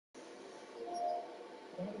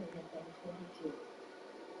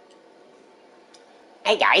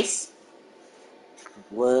Hey guys,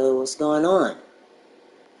 what's going on?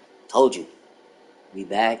 Told you, we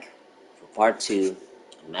back for part 2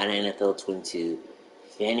 of Madden NFL 22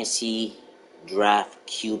 Fantasy Draft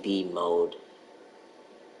QB Mode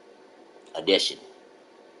Edition,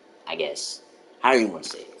 I guess. However you want to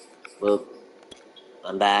say it. Well,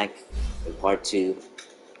 I'm back for part 2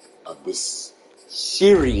 of this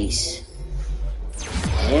series.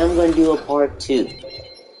 I am going to do a part 2.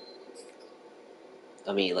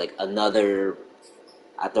 I mean, like another.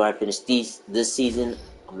 After I finish this season,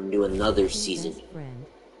 I'm gonna do another season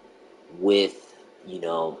with,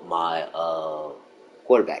 my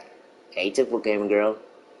quarterback. Hey, typical gamer girl,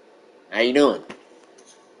 how you doing?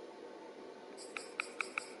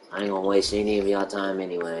 I ain't gonna waste any of y'all time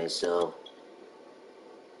anyway, so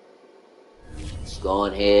let's go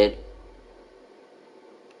ahead.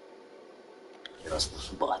 Let's put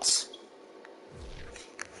some butts.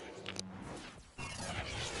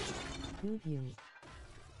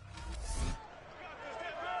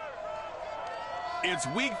 It's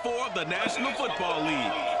week 4 of the National Football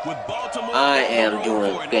League with Baltimore. I am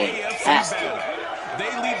doing fantastic.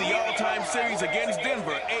 They lead the all-time series against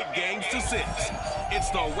Denver 8-6. It's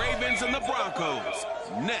the Ravens and the Broncos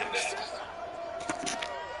next.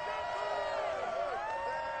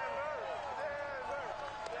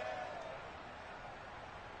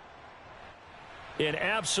 An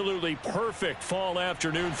absolutely perfect fall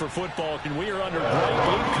afternoon for football, and we are under bright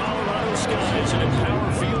blue Colorado skies in a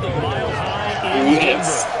power field at Mile High in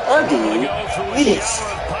Yes, Denver. ugly. It is.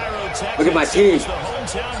 Look at my team. The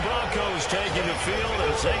hometown Broncos taking the field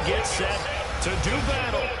as they get set to do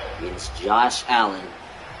battle. It's Josh Allen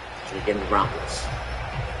to the Denver Broncos.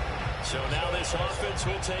 So now this offense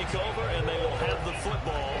will take over, and they will have the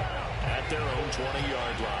football at their own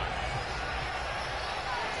 20-yard line.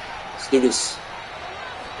 Let's do this.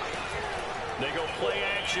 They go play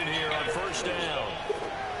action here on first down.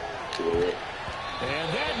 Good.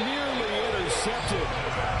 And that nearly intercepted.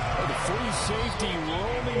 The free safety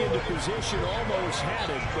roaming into position almost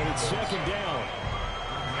had it, but it's second down.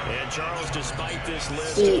 And Charles, despite this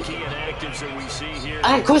list of key inactives that we see here,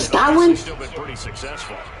 Chris Godwin still been pretty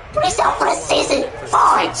successful. He's out for the season.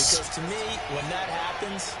 Fights. Because to me, when that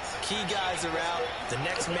happens, key guys are out. The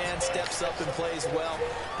next man steps up and plays well.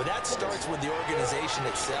 But that starts with the organization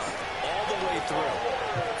itself, all the way through.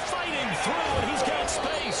 Fighting through, and he's got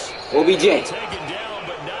space. OBJ. Taken down,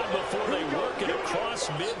 but not before they work it across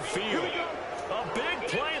midfield. A big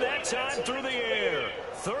play that time through the air.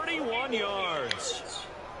 31 yards.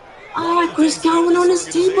 I like Chris Godwin on this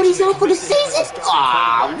team, but he's out for the season.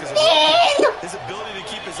 Aw, man. His ability to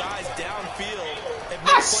keep his eyes downfield and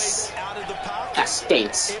make plays out of the pocket. That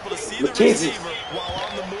stinks. Able to see McKenzie. the receiver while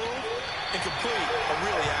on the move and complete a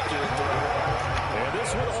really accurate throw. And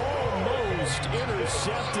this one almost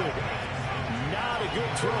intercepted. Not a good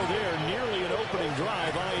throw there. Nearly an opening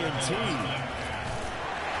drive. INT.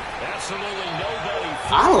 Absolutely nobody.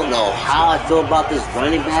 I don't know how I feel about this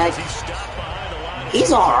running back.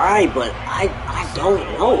 He's all right, but I don't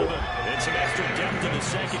know. It's some extra depth in the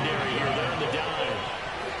secondary here. They're in the dime.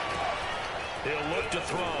 He'll look to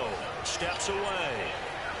throw. Steps away.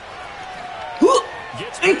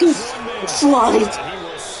 Ankle slide. He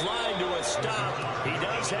will slide to a stop. He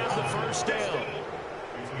does have the first down.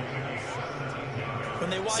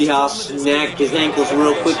 See how I snagged his ankles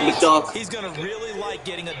real quick, big dog? He's going to really like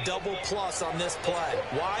getting a double plus on this play.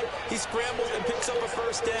 Why? He scrambles and picks up a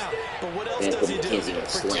first down. But what else does he do?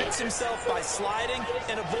 Protects himself by sliding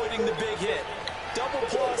and avoiding the big hit. Double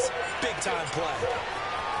plus, big-time play.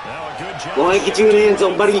 Now a good job. Go ahead and get you in the end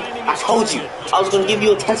zone, buddy. I told you. I was going to give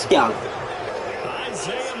you a touchdown.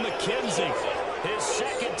 Isaiah McKenzie, his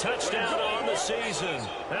second touchdown on the season.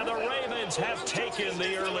 And the Ravens have taken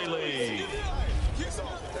the early lead.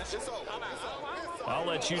 I'll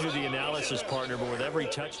let you do the analysis, partner, but with every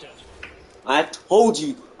touchdown. I told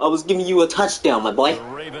you I was giving you a touchdown, my boy. The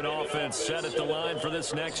Raven offense set at the line for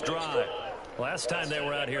this next drive. Last time they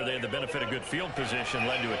were out here, they had the benefit of good field position,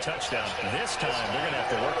 led to a touchdown. This time, they're going to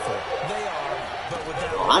have to work for it. They are, but with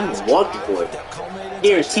that I'm working for it.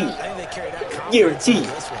 Guaranteed. Guaranteed.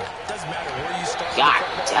 Doesn't matter where you start. God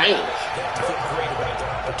dang. They have to feel great about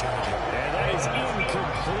their opportunity. And that is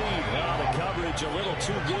incomplete. Well, the coverage a little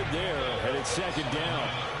too good there, and it's second down.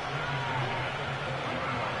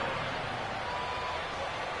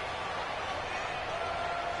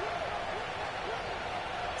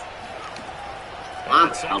 I'm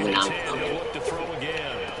coming. Look to throw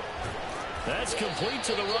again. That's complete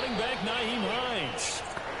to the running back, Nyheim Hines.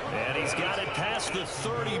 And he's got it past the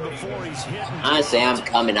 30 before he's hit. I say I'm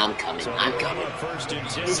coming.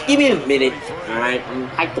 Just give me a minute, all right? I'm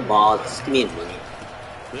hike the ball. Just give me a minute.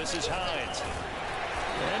 This is Hines.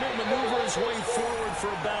 And he'll maneuver his way forward for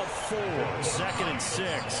about 4. 2nd and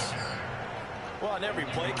 6. Well, on every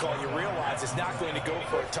play call, you realize it's not going to go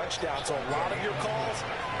for a touchdown. So a lot of your calls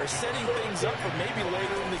are setting things up for maybe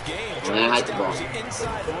later in the game. Trying to hike the ball.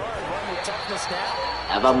 Inside run with toughness now.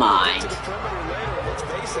 Never mind. To the perimeter later. Let's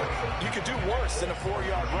face it, you could do worse than a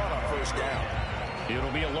 4-yard run on 1st down.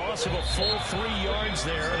 It'll be a loss of a full 3 yards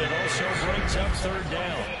there, and it also brings up 3rd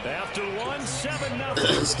down. After 1,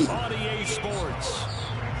 7-0 on EA Sports.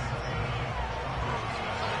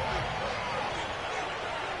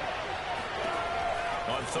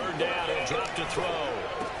 On 3rd down, he'll drop to throw.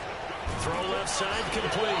 Throw left side,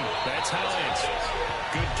 complete. That's Hines.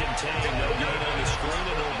 Good contain, no gain on the screen,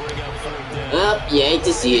 and it'll bring up 4th down. You hate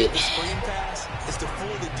to see it. Screen pass is to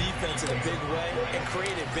fool the defense in a big way and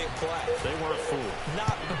create a big play. They weren't fooled.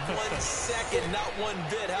 Not 1 second, not 1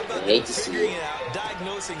 bit. How about figuring it out,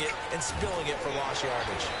 diagnosing it, and spilling it for lost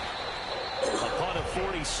yardage? Upon a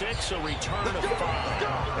 46, a return of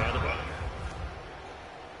 5.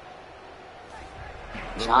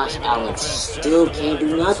 Josh Allen still can't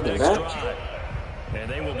do nothing, bro. And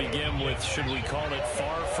they will begin with, should we call it,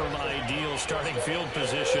 far from ideal starting field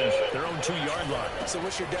position, their own 2-yard line. So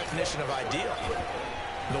what's your definition of ideal?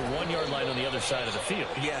 The 1-yard line on the other side of the field.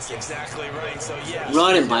 Yes, exactly right. So, yes.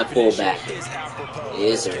 Running my fullback.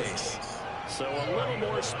 Yes, sir. So a little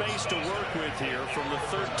more space to work with here from the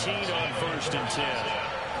 13 on 1st and 10.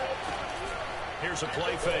 Here's a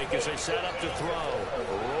play fake as they set up to throw.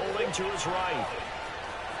 Rolling to his right.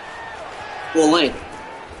 Full length.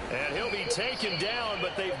 And he'll be taken down,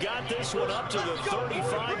 but they've got this one up to the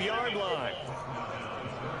 35-yard line.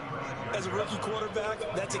 As a rookie quarterback,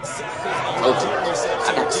 that's exactly how you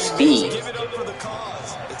I got speed. give it up for the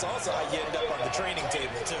cause. It's also how you end up on the training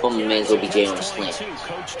table, too. From the man's OBJ on the slant.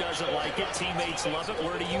 Coach doesn't like it. Teammates love it.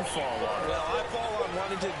 Where do you fall on? Well, I fall on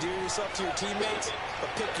wanting to do yourself to your teammates,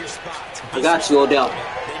 but pick your spot. I got you, Odell.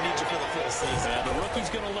 They need you for the full season. And the rookie's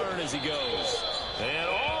going to learn as he goes. And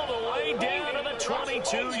all the way down to the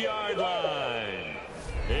 22-yard line.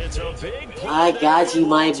 It's a big play. I got you,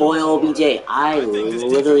 my boy OBJ. I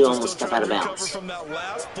literally almost stepped out of bounds. From that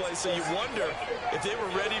last play, so you wonder if they were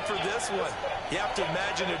ready for this one. You have to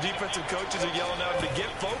imagine their defensive coaches are yelling out to get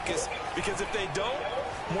focused, because if they don't,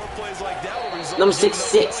 more plays like that will result. Number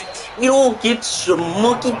 66. You don't get your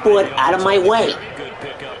monkey butt out of my way. Good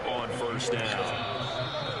pickup on 1st down.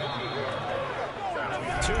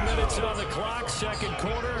 2 minutes on the clock, 2nd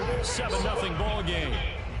quarter, 7-0 ball game.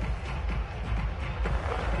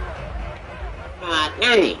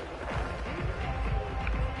 Dang.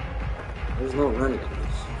 There's no running on this.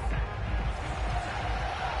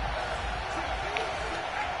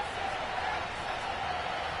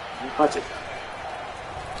 Touch it.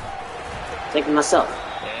 Taking myself.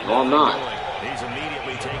 No, I'm not. He's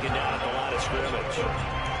immediately taken down at the line of scrimmage.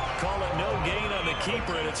 Call it no gain on the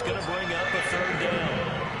keeper, and it's going to bring up a 3rd down.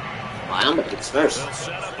 Well, I'm going to get this first. They'll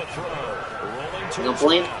set up a throw. Rolling to You know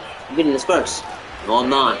playing? I'm getting this first. No, I'm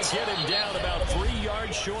not. Get him down about 3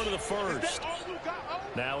 yards short of the 1st.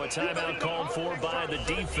 Now a timeout called for by the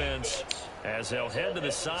defense as they'll head to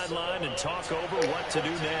the sideline and talk over what to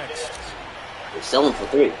do next. They're selling for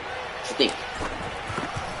 3. What you think?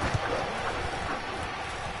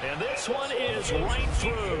 And this one is right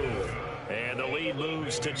through. And the lead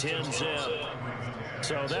moves to 10-zip.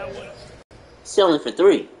 So that one. Selling for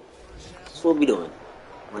 3. That's what we doing.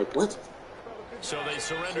 Like, what? So they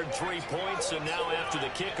surrendered 3 points, and now after the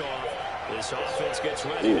kickoff, this offense gets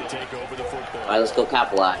ready to take over the football. All right, let's go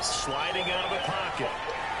capitalize. Sliding out of the pocket.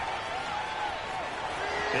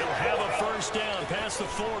 He'll have a 1st down past the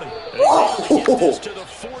 40. And get this to the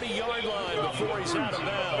 40-yard line before he's out of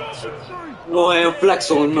bounds. Go ahead and flex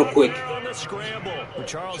on him real quick. On the scramble. Well,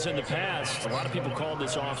 Charles, in the past, a lot of people called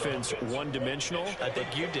this offense one-dimensional. I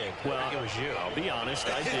think you did. Well, it was you. I'll be honest,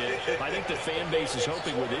 I did. I think the fan base is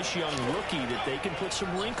hoping with this young rookie that they can put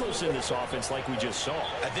some wrinkles in this offense like we just saw.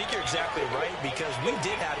 I think you're exactly right, because we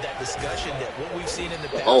did have that discussion that what we've seen in the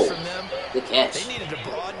past from them, good catch. they needed to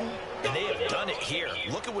broaden, and they have done it here.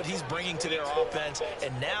 Look at what he's bringing to their offense,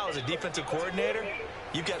 and now as a defensive coordinator,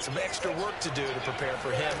 you've got some extra work to do to prepare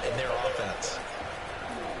for him and their offense.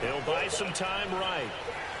 He'll buy some time right.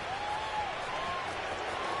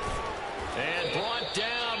 And brought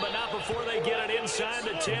down, but not before they get it inside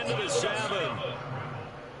the 10 to the 7.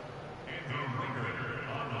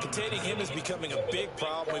 Containing him is becoming a big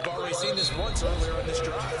problem. We've already seen this once earlier in this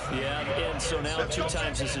drive. Yeah, and so now 2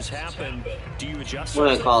 times this has happened. Do you adjust? We're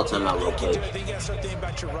gonna call a timeout real quick. I think you gotta start thinking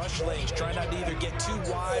about your rush lanes. Try not to either get too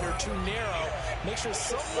wide or too narrow. Make sure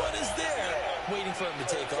someone is there waiting for him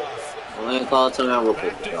to take off. We're gonna call a timeout real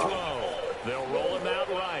quick, y'all. They'll roll him out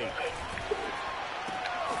right.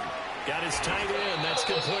 Got his tight end. That's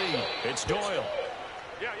complete. It's Doyle.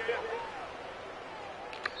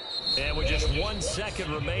 And with just 1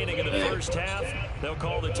 second remaining in the first half, they'll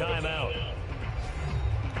call the timeout.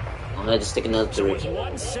 I'm gonna just stick another So 3. with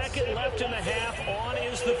 1 second left in the half, on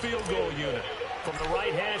is the field goal unit. From the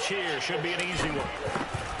right hash here, should be an easy one.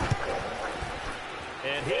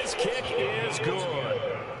 And his kick is good.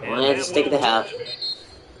 I'm gonna just stick the half.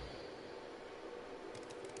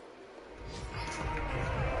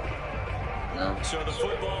 No. So the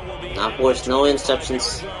football will be Not forced, no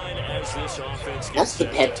interceptions. That's the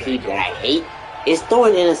pet peeve that I hate, is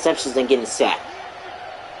throwing interceptions and getting sacked.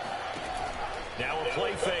 Now a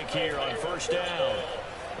play fake here on first down.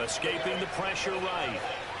 Escaping the pressure right.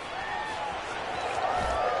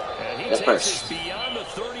 And he takes it beyond the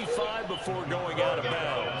 35 before going out of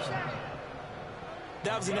bounds.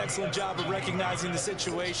 That was an excellent job of recognizing the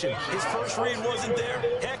situation. His first read wasn't there.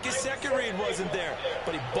 Heck, his second read wasn't there.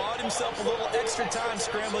 But he bought himself a little extra time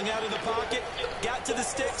scrambling out of the pocket, got to the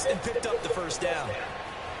sticks, and picked up the first down.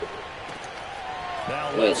 Now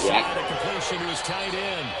let's try the completion to his tight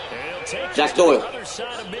end. He'll take Jack it Doyle. to the other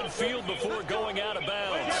side of midfield before going out of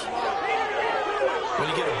bounds. When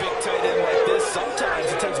you get a big tight end like this,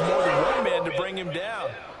 sometimes it takes more than one man to bring him down.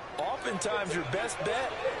 Oftentimes, your best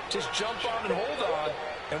bet, just jump on and hold on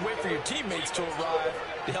and wait for your teammates to arrive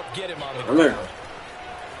to help get him on the ground.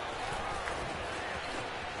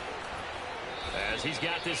 As he's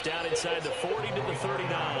got this down inside the 40 to the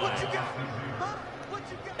 39.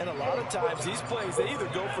 And a lot of times, these plays, they either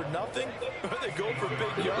go for nothing or they go for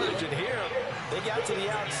big yardage. And here, they got to the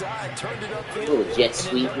outside, turned it upfield, a little jet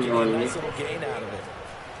sweep and on a me. nice little gain out of it.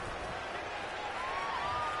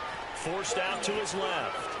 Forced out to his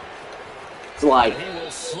left. Slide. He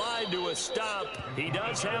will slide to a stop. He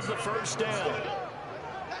does have the first down.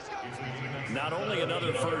 Not only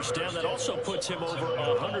another first down, that also puts him over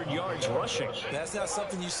 100 yards rushing. That's not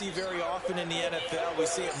something you see very often in the NFL. We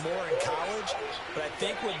see it more in college. But I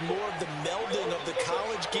think with more of the melding of the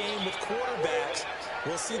college game with quarterbacks,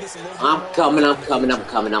 we'll see this a little bit more. I'm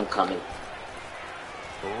coming.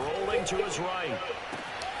 Rolling to his right.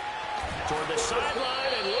 Toward the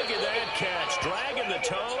sideline, and look at that catch. Dragging the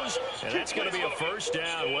toes, and that's going to be a first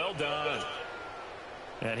down. Well done.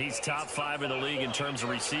 And he's top 5 in the league in terms of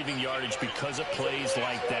receiving yardage because of plays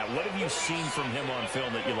like that. What have you seen from him on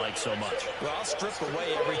film that you like so much? Well, I'll strip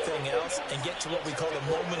away everything else and get to what we call the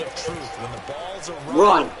moment of truth. When the balls are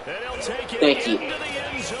Run. And he'll take it Thank you. into the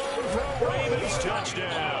end zone for a Ravens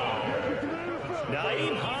touchdown.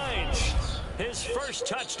 Naeem Hines, his first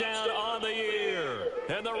touchdown on the year.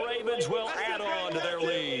 And the Ravens will add on to their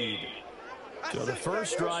lead. So the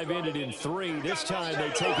first drive ended in 3. This time they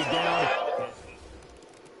take it down.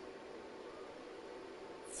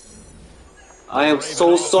 I am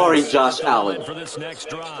so sorry, Josh Allen. For this next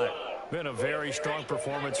drive. Been a very strong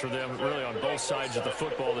performance for them, really, on both sides of the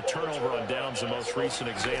football. The turnover on downs, the most recent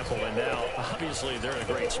example, and now, obviously, they're in a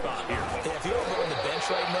great spot here. Yeah, if you're over on the bench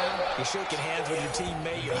right now, you're shaking hands with your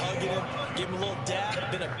teammate, you're hugging him, give him a little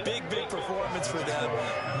dab. Been a big, big performance for them.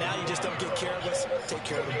 Now you just don't get careless. Take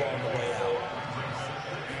care of the ball on the way out.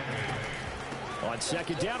 On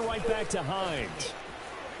second down, right back to Hines.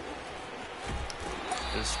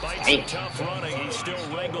 Despite some tough running, he's still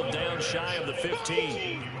wrangled down shy of the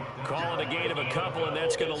 15. Calling a gain of a couple, and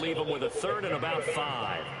that's going to leave him with a third and about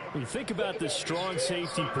 5. When you think about the strong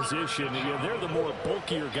safety position, they're the more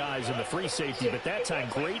bulkier guys in the free safety, but that time,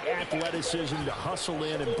 great athleticism to hustle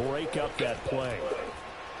in and break up that play.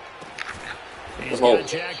 He's got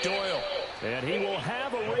Jack Doyle, and he will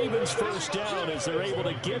have a Ravens first down as they're able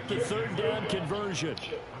to get the third down conversion.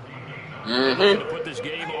 They're looking to put this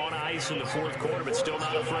game on ice in the fourth quarter, but still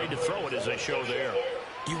not afraid to throw it as they show there.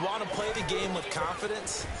 You want to play the game with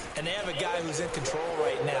confidence, and they have a guy who's in control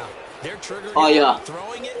right now. They're triggering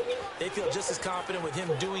throwing it. They feel just as confident with him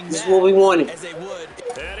doing this is what we wanted. As they would.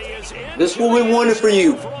 This is what we wanted for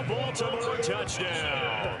you. For a Baltimore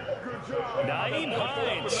touchdown. Naeem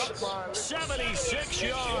Hines, 76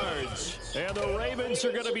 yards. And the Ravens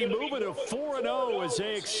are going to be moving to 4-0 as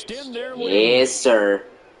they extend their lead. Yes, sir.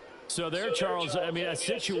 So there, Charles, I mean, a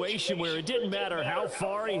situation where it didn't matter how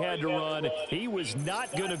far he had to run, he was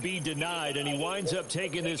not going to be denied, and he winds up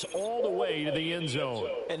taking this all the way to the end zone.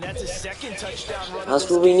 And that's a second touchdown run. That's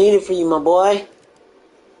what we needed for you, my boy.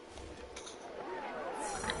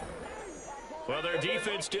 Well, their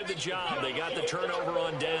defense did the job. They got the turnover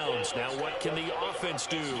on downs. Now what can the offense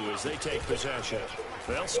do as they take possession?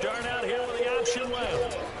 They'll start out here with the option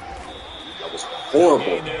left. That was horrible.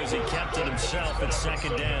 Game there as he kept it himself at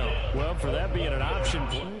second down. Well, for that being an option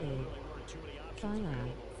play.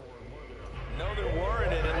 No, there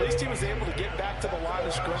weren't, and at least he was able to get back to the line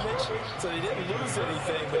of scrimmage, so he didn't lose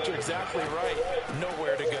anything, but you're exactly right.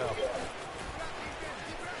 Nowhere to go.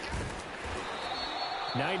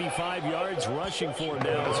 95 yards rushing for him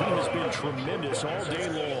now as he has been tremendous all day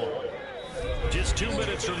long. Just 2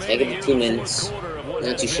 minutes remaining here in the fourth quarter of what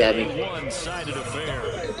has been a one-sided affair.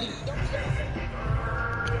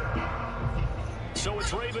 So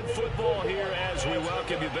it's Raven football here as we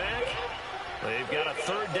welcome you back. They've got a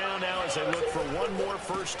third down now as they look for one more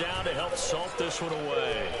first down to help salt this one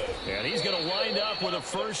away. And he's going to wind up with a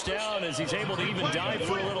first down as he's able to even dive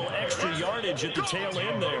for a little extra yardage at the tail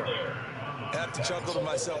end there. I have to chuckle to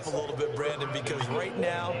myself a little bit, Brandon, because right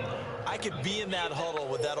now I could be in that huddle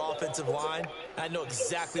with that offensive line. I know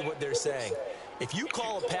exactly what they're saying. If you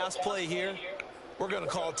call a pass play here, we're going to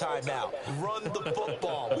call a timeout. Run the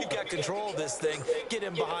football. We've got control of this thing. Get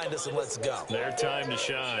in behind us and let's go. Their time to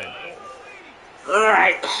shine. All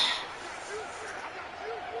right.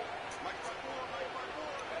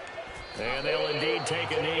 And they'll indeed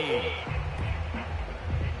take a knee.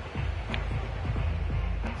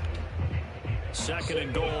 Second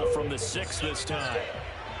and goal from the 6 this time.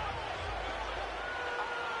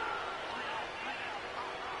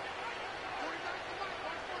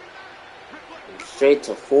 Straight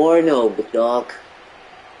to 4-0, big dog.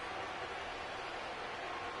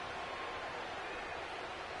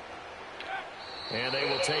 And they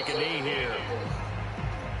will take a knee here.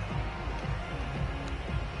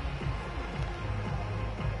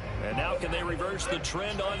 And now can they reverse the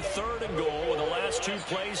trend on third and goal with the last 2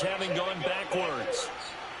 plays having gone backwards?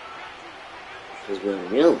 It's been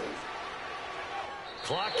real.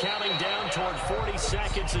 Clock counting down toward 40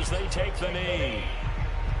 seconds as they take the knee.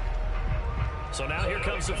 So now here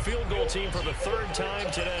comes the field goal team for the 3rd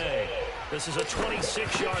time today. This is a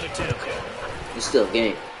 26-yard attempt. It's still a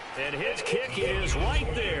game. And his kick is right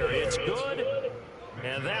there. It's good.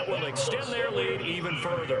 And that will extend their lead even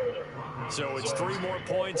further. So it's 3 more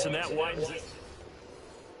points, and that widens it.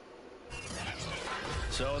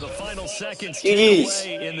 So the final seconds tick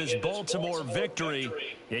away in this Baltimore victory.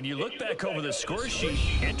 And you look back over the score sheet,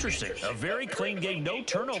 interesting. A very clean game, no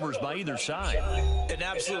turnovers by either side. An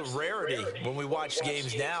absolute rarity when we watch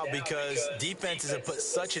games now because defenses have put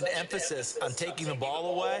such an emphasis on taking the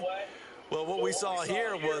ball away. Well, what we saw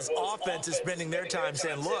here was offenses spending their time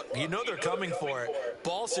saying, look, you know they're coming for it.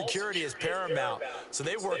 Ball security is paramount. So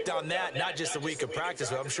they worked on that, not just a week of practice,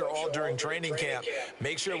 but I'm sure all during training camp.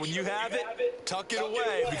 Make sure when you have it, tuck it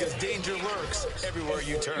away because danger lurks everywhere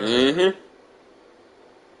you turn.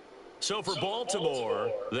 So for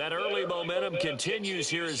Baltimore, that early momentum continues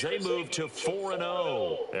here as they move to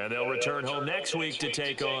 4-0. And they'll return home next week to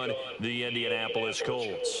take on the Indianapolis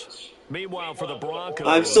Colts. Meanwhile, for the Broncos,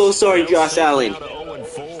 I'm so sorry, Josh Allen.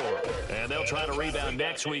 0-4, and they'll try to rebound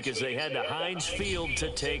next week as they head to Heinz Field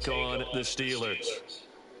to take on the Steelers.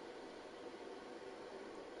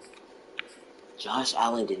 Josh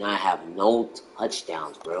Allen did not have no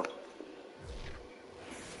touchdowns, bro.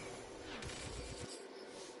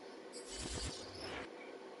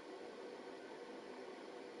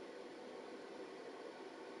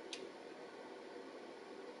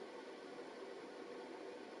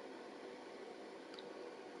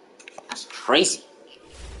 That's crazy.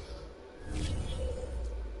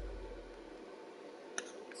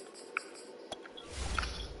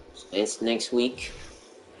 So it's next week.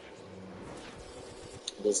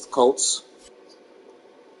 This Colts.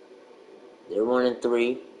 They're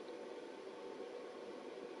 1-3.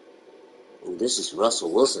 Ooh, this is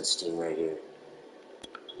Russell Wilson's team right here.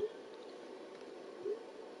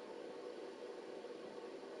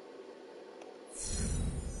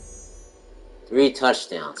 Three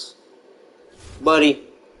touchdowns. Buddy,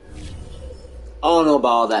 I don't know about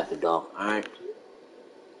all that, big dog, alright?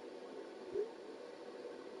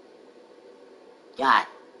 God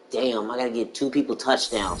damn, I gotta get 2 people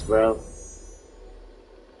touchdowns, bro.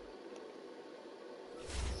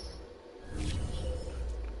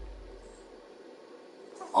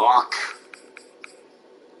 Fuck.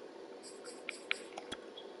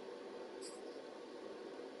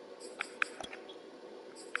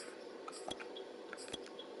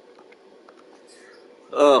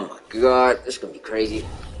 Oh my god, this is gonna be crazy.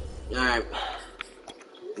 Alright.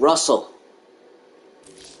 Russell.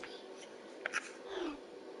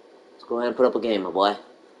 Let's go ahead and put up a game, my boy.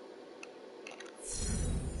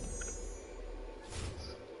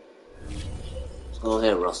 Go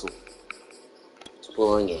ahead, Russell. Let's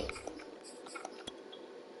pull in game.